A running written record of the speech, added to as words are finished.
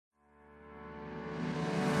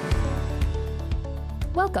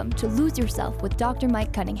Welcome to Lose Yourself with Dr.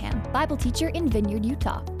 Mike Cunningham, Bible teacher in Vineyard,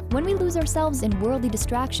 Utah. When we lose ourselves in worldly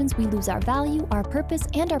distractions, we lose our value, our purpose,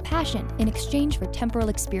 and our passion in exchange for temporal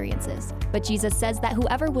experiences. But Jesus says that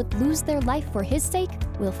whoever would lose their life for his sake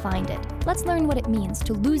will find it. Let's learn what it means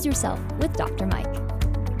to lose yourself with Dr. Mike.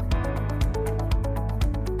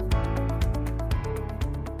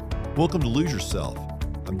 Welcome to Lose Yourself.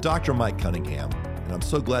 I'm Dr. Mike Cunningham, and I'm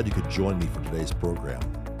so glad you could join me for today's program.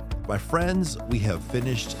 My friends, we have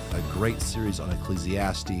finished a great series on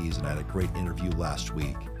Ecclesiastes and had a great interview last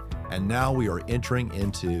week. And now we are entering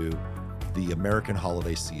into the American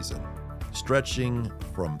holiday season, stretching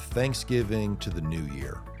from Thanksgiving to the New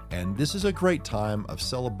Year. And this is a great time of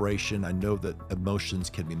celebration. I know that emotions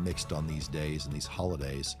can be mixed on these days and these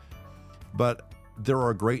holidays, but there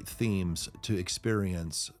are great themes to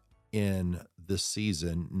experience in this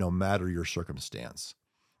season, no matter your circumstance.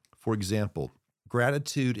 For example,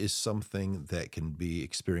 gratitude is something that can be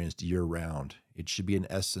experienced year-round. It should be an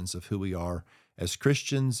essence of who we are as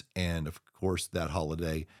Christians, and of course, that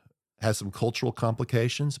holiday has some cultural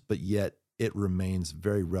complications, but yet it remains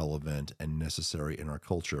very relevant and necessary in our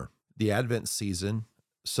culture. The Advent season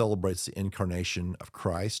celebrates the incarnation of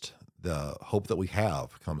Christ. The hope that we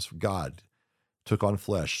have comes from God, took on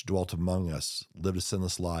flesh, dwelt among us, lived a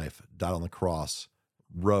sinless life, died on the cross,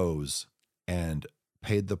 rose, and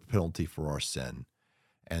paid the penalty for our sin.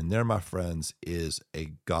 And there, my friends, is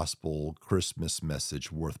a gospel Christmas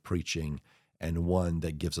message worth preaching, and one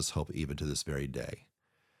that gives us hope even to this very day,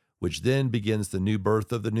 which then begins the new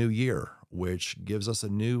birth of the new year, which gives us a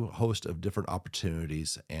new host of different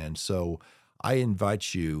opportunities. And so I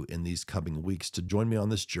invite you in these coming weeks to join me on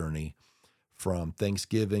this journey from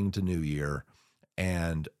Thanksgiving to New Year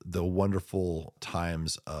and the wonderful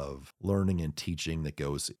times of learning and teaching that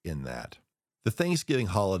goes in that. The Thanksgiving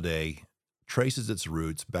holiday traces its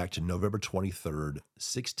roots back to November 23rd,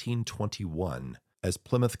 1621, as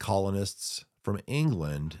Plymouth colonists from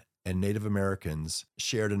England and Native Americans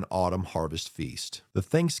shared an autumn harvest feast. The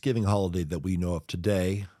Thanksgiving holiday that we know of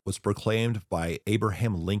today was proclaimed by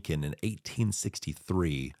Abraham Lincoln in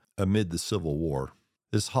 1863 amid the Civil War.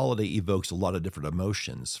 This holiday evokes a lot of different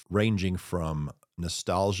emotions, ranging from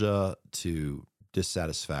nostalgia to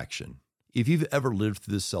dissatisfaction. If you've ever lived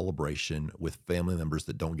through this celebration with family members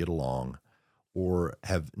that don't get along, or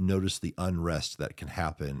have noticed the unrest that can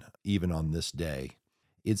happen even on this day,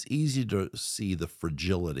 it's easy to see the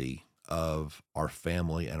fragility of our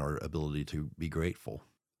family and our ability to be grateful.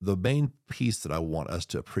 The main piece that I want us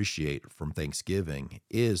to appreciate from Thanksgiving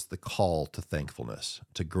is the call to thankfulness,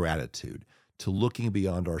 to gratitude, to looking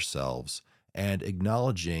beyond ourselves and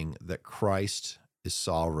acknowledging that Christ is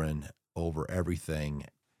sovereign over everything.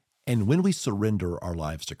 And when we surrender our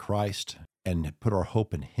lives to Christ and put our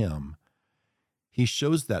hope in Him, He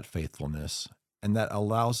shows that faithfulness, and that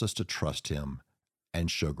allows us to trust Him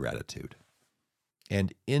and show gratitude.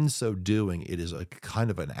 And in so doing, it is a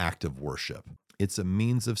kind of an act of worship. It's a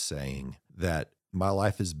means of saying that my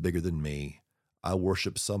life is bigger than me. I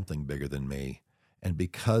worship something bigger than me. And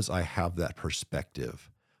because I have that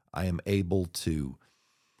perspective, I am able to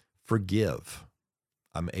forgive.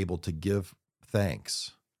 I'm able to give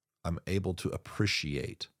thanks. I'm able to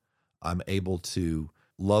appreciate. I'm able to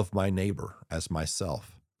love my neighbor as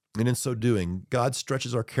myself. And in so doing, God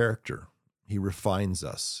stretches our character. He refines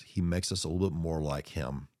us. He makes us a little bit more like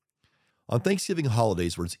Him. On Thanksgiving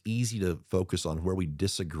holidays, where it's easy to focus on where we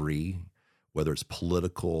disagree, whether it's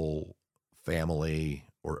political, family,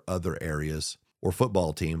 or other areas, or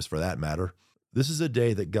football teams for that matter, this is a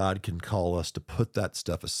day that God can call us to put that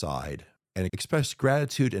stuff aside and express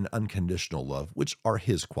gratitude and unconditional love, which are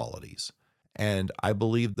His qualities. And I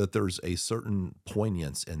believe that there's a certain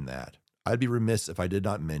poignance in that. I'd be remiss if I did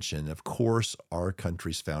not mention, of course, our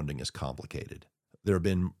country's founding is complicated. There have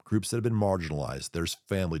been groups that have been marginalized. There's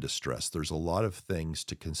family distress. There's a lot of things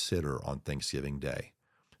to consider on Thanksgiving Day.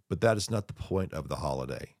 But that is not the point of the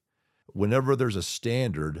holiday. Whenever there's a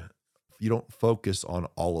standard, you don't focus on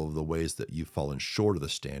all of the ways that you've fallen short of the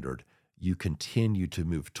standard. You continue to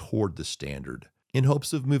move toward the standard in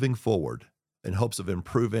hopes of moving forward, in hopes of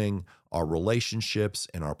improving our relationships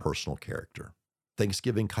and our personal character.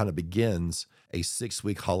 Thanksgiving kind of begins a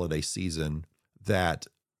 6-week holiday season that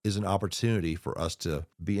is an opportunity for us to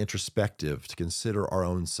be introspective, to consider our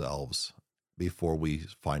own selves before we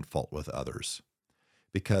find fault with others.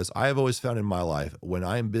 Because I have always found in my life, when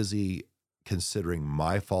I am busy considering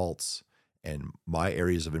my faults and my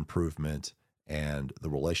areas of improvement and the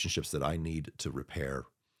relationships that I need to repair,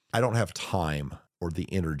 I don't have time or the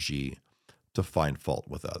energy to find fault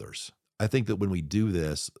with others. I think that when we do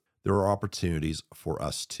this, there are opportunities for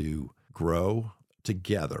us to grow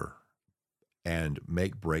together and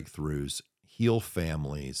make breakthroughs, heal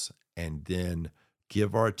families, and then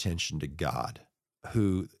give our attention to God,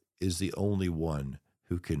 who is the only one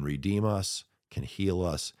who can redeem us, can heal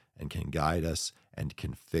us, and can guide us, and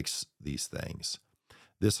can fix these things.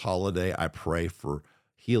 This holiday, I pray for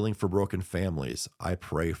healing for broken families. I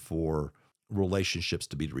pray for relationships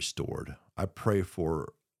to be restored. I pray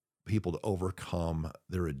for people to overcome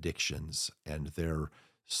their addictions and their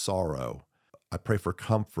sorrow. I pray for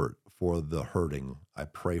comfort for the hurting. I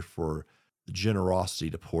pray for generosity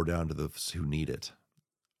to pour down to those who need it,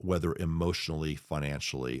 whether emotionally,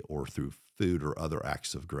 financially, or through food or other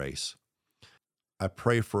acts of grace. I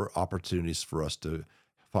pray for opportunities for us to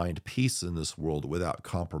find peace in this world without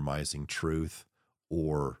compromising truth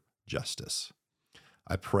or justice.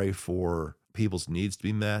 I pray for people's needs to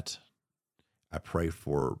be met. I pray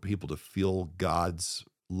for people to feel God's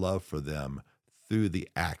love for them through the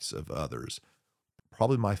acts of others.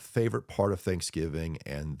 Probably my favorite part of Thanksgiving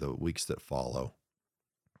and the weeks that follow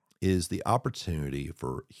is the opportunity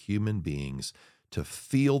for human beings to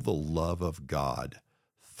feel the love of God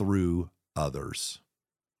through others.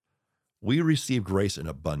 We receive grace in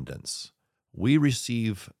abundance. We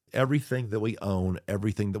receive everything that we own,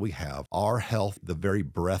 everything that we have. Our health, the very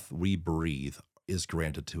breath we breathe, is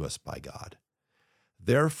granted to us by God.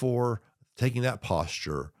 Therefore, taking that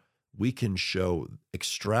posture, we can show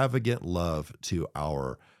extravagant love to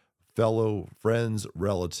our fellow friends,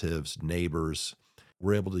 relatives, neighbors.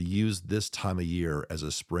 We're able to use this time of year as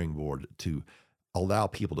a springboard to allow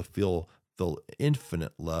people to feel the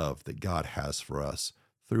infinite love that God has for us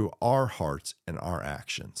through our hearts and our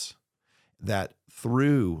actions. That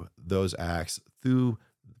through those acts, through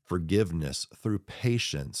forgiveness, through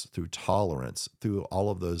patience, through tolerance, through all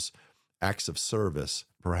of those acts of service,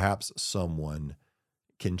 perhaps someone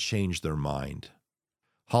can change their mind.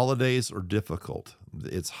 Holidays are difficult.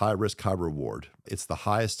 It's high risk, high reward. It's the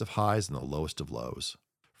highest of highs and the lowest of lows.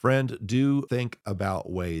 Friend, do think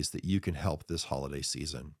about ways that you can help this holiday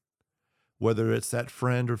season. Whether it's that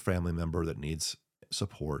friend or family member that needs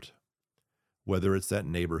support, whether it's that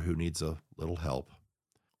neighbor who needs a little help,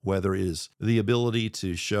 whether it is the ability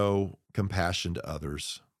to show compassion to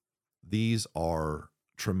others. These are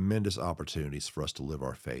tremendous opportunities for us to live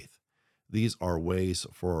our faith. These are ways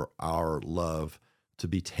for our love to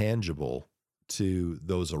be tangible to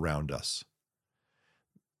those around us.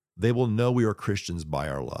 They will know we are Christians by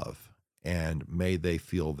our love, and may they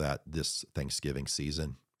feel that this Thanksgiving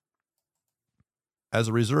season. As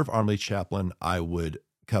a Reserve Army chaplain, I would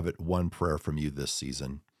covet one prayer from you this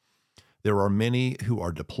season. There are many who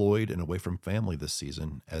are deployed and away from family this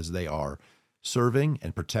season as they are serving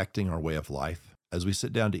and protecting our way of life. As we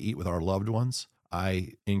sit down to eat with our loved ones,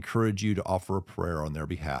 I encourage you to offer a prayer on their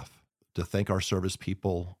behalf, to thank our service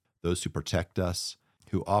people, those who protect us,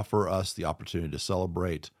 who offer us the opportunity to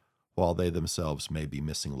celebrate while they themselves may be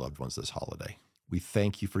missing loved ones this holiday. We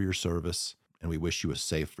thank you for your service, and we wish you a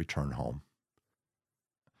safe return home.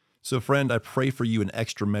 So, friend, I pray for you an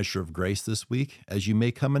extra measure of grace this week as you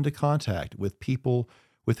may come into contact with people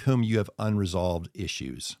with whom you have unresolved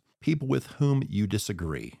issues, people with whom you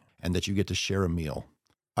disagree, and that you get to share a meal.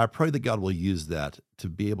 I pray that God will use that to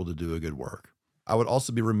be able to do a good work. I would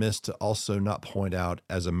also be remiss to also not point out,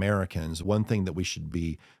 as Americans, one thing that we should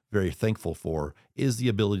be very thankful for is the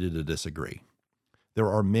ability to disagree.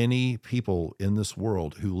 There are many people in this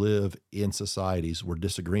world who live in societies where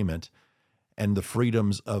disagreement and the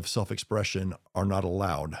freedoms of self-expression are not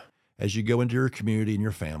allowed. As you go into your community and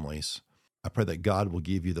your families, I pray that God will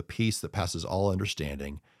give you the peace that passes all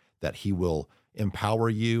understanding, that He will empower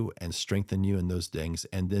you and strengthen you in those things,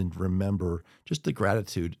 and then remember just the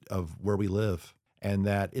gratitude of where we live, and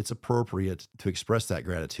that it's appropriate to express that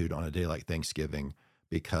gratitude on a day like Thanksgiving,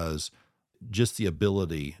 because just the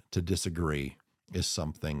ability to disagree is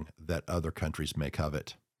something that other countries may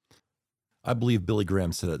covet. I believe Billy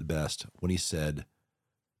Graham said it best when he said,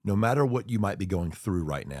 "No matter what you might be going through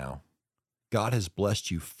right now, God has blessed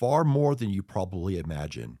you far more than you probably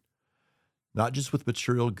imagine, not just with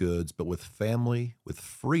material goods, but with family, with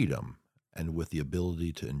freedom, and with the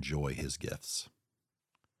ability to enjoy His gifts."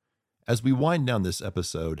 As we wind down this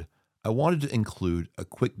episode, I wanted to include a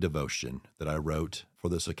quick devotion that I wrote for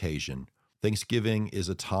this occasion. Thanksgiving is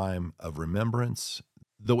a time of remembrance.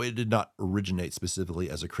 Though it did not originate specifically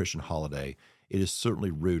as a Christian holiday, it is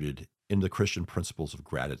certainly rooted in the Christian principles of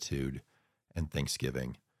gratitude and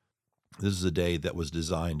thanksgiving. This is a day that was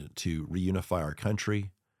designed to reunify our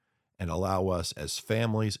country and allow us as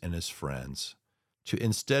families and as friends to,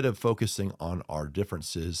 instead of focusing on our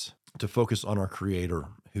differences, to focus on our Creator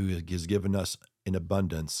who has given us in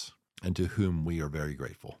abundance and to whom we are very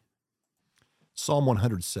grateful. Psalm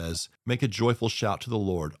 100 says, "Make a joyful shout to the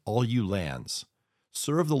Lord, all you lands.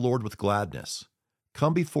 Serve the Lord with gladness.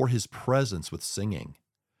 Come before his presence with singing.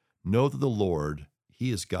 Know that the Lord, he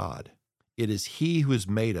is God. It is he who has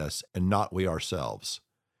made us and not we ourselves.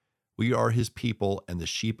 We are his people and the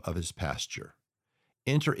sheep of his pasture.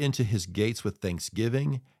 Enter into his gates with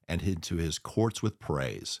thanksgiving and into his courts with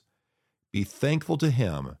praise. Be thankful to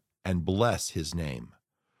him and bless his name.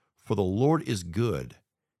 For the Lord is good,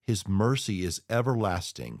 his mercy is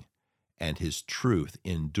everlasting, and his truth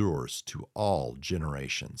endures to all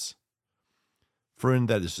generations." Friend,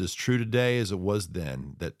 that is as true today as it was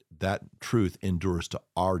then, that truth endures to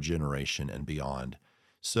our generation and beyond.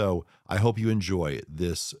 So I hope you enjoy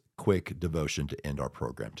this quick devotion to end our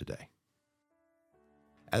program today.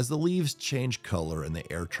 As the leaves change color and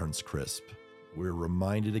the air turns crisp, we're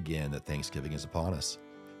reminded again that Thanksgiving is upon us.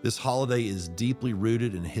 This holiday is deeply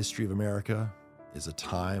rooted in the history of America. It's a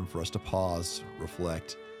time for us to pause,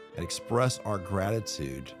 reflect, and express our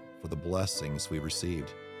gratitude for the blessings we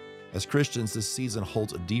received. As Christians, this season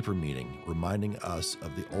holds a deeper meaning, reminding us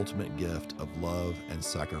of the ultimate gift of love and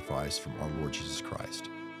sacrifice from our Lord Jesus Christ.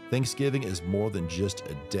 Thanksgiving is more than just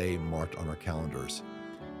a day marked on our calendars.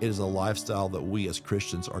 It is a lifestyle that we as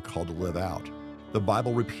Christians are called to live out. The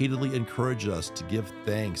Bible repeatedly encourages us to give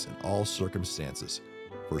thanks in all circumstances.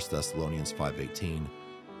 1 Thessalonians 5:18,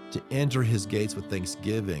 to enter his gates with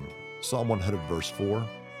thanksgiving, Psalm 100 verse 4,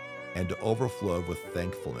 and to overflow with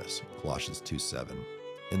thankfulness, Colossians 2:7.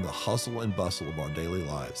 In the hustle and bustle of our daily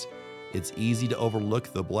lives, it's easy to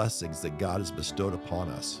overlook the blessings that God has bestowed upon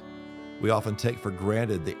us. We often take for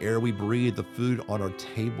granted the air we breathe, the food on our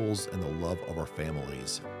tables, and the love of our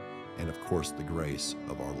families, and of course, the grace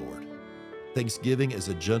of our Lord. Thanksgiving is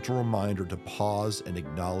a gentle reminder to pause and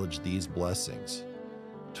acknowledge these blessings,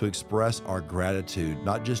 to express our gratitude,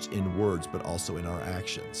 not just in words, but also in our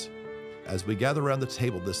actions. As we gather around the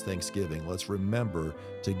table this Thanksgiving, let's remember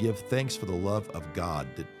to give thanks for the love of God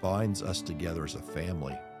that binds us together as a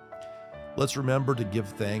family. Let's remember to give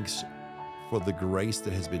thanks for the grace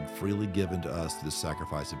that has been freely given to us through the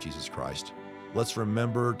sacrifice of Jesus Christ. Let's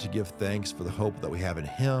remember to give thanks for the hope that we have in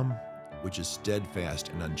him, which is steadfast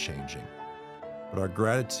and unchanging. But our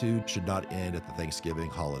gratitude should not end at the Thanksgiving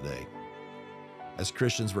holiday. As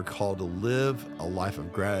Christians, we're called to live a life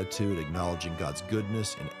of gratitude, acknowledging God's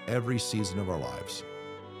goodness in every season of our lives.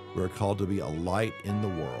 We're called to be a light in the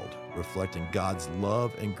world, reflecting God's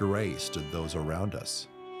love and grace to those around us.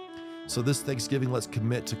 So this Thanksgiving, let's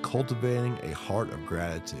commit to cultivating a heart of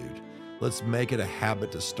gratitude. Let's make it a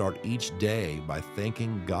habit to start each day by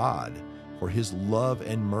thanking God for his love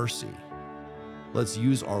and mercy. Let's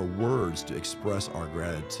use our words to express our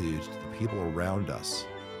gratitude to the people around us.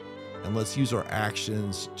 And let's use our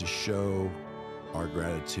actions to show our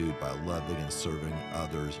gratitude by loving and serving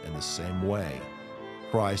others in the same way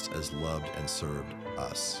Christ has loved and served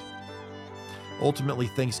us. Ultimately,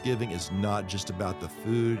 Thanksgiving is not just about the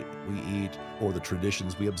food we eat or the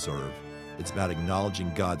traditions we observe. It's about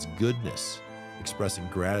acknowledging God's goodness, expressing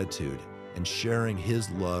gratitude, and sharing his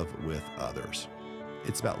love with others.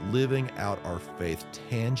 It's about living out our faith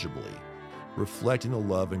tangibly, reflecting the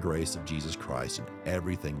love and grace of Jesus Christ in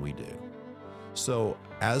everything we do. So,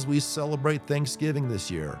 as we celebrate Thanksgiving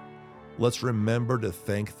this year, let's remember to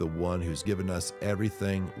thank the one who's given us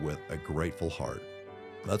everything with a grateful heart.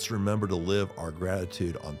 Let's remember to live our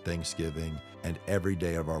gratitude on Thanksgiving and every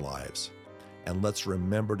day of our lives. And let's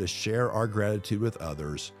remember to share our gratitude with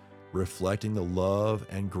others, reflecting the love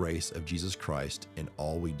and grace of Jesus Christ in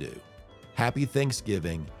all we do. Happy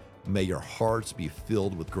Thanksgiving. May your hearts be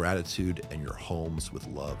filled with gratitude and your homes with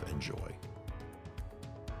love and joy.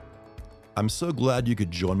 I'm so glad you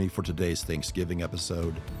could join me for today's Thanksgiving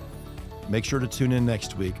episode. Make sure to tune in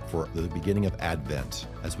next week for the beginning of Advent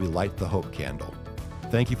as we light the hope candle.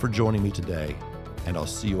 Thank you for joining me today, and I'll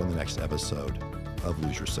see you on the next episode of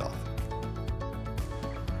Lose Yourself.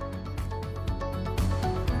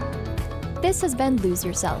 This has been Lose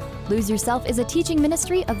Yourself. Lose Yourself is a teaching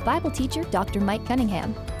ministry of Bible teacher Dr. Mike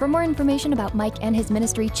Cunningham. For more information about Mike and his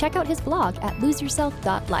ministry, check out his blog at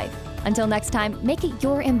loseyourself.life. Until next time, make it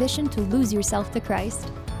your ambition to lose yourself to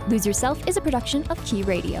Christ. Lose Yourself is a production of Key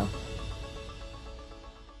Radio.